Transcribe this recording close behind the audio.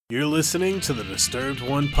You're listening to the Disturbed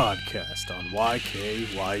One podcast on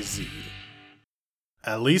YKYZ.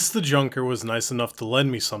 At least the Junker was nice enough to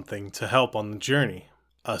lend me something to help on the journey.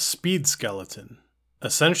 A speed skeleton.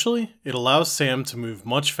 Essentially, it allows Sam to move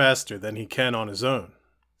much faster than he can on his own.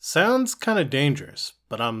 Sounds kinda dangerous,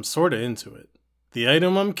 but I'm sorta into it. The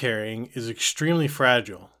item I'm carrying is extremely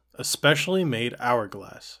fragile, especially made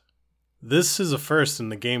hourglass. This is a first in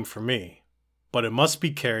the game for me, but it must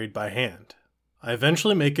be carried by hand. I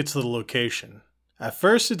eventually make it to the location. At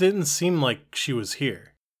first it didn't seem like she was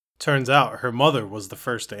here. Turns out her mother was the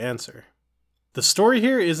first to answer. The story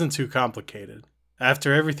here isn't too complicated.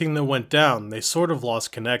 After everything that went down, they sort of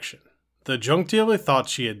lost connection. The junk dealer thought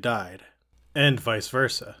she had died, and vice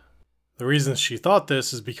versa. The reason she thought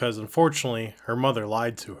this is because unfortunately her mother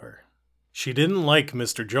lied to her. She didn't like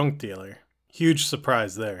Mr. Junk Dealer. Huge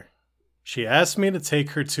surprise there. She asked me to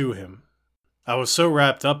take her to him. I was so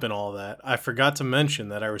wrapped up in all that, I forgot to mention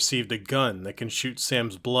that I received a gun that can shoot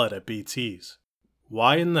Sam's blood at BTs.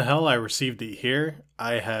 Why in the hell I received it here,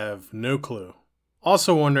 I have no clue.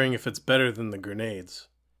 Also wondering if it's better than the grenades.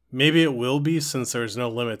 Maybe it will be since there's no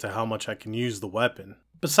limit to how much I can use the weapon.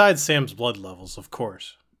 Besides Sam's blood levels, of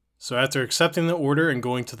course. So after accepting the order and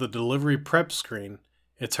going to the delivery prep screen,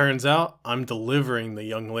 it turns out I'm delivering the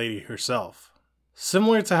young lady herself.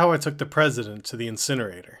 Similar to how I took the president to the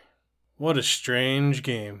incinerator. What a strange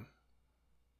game.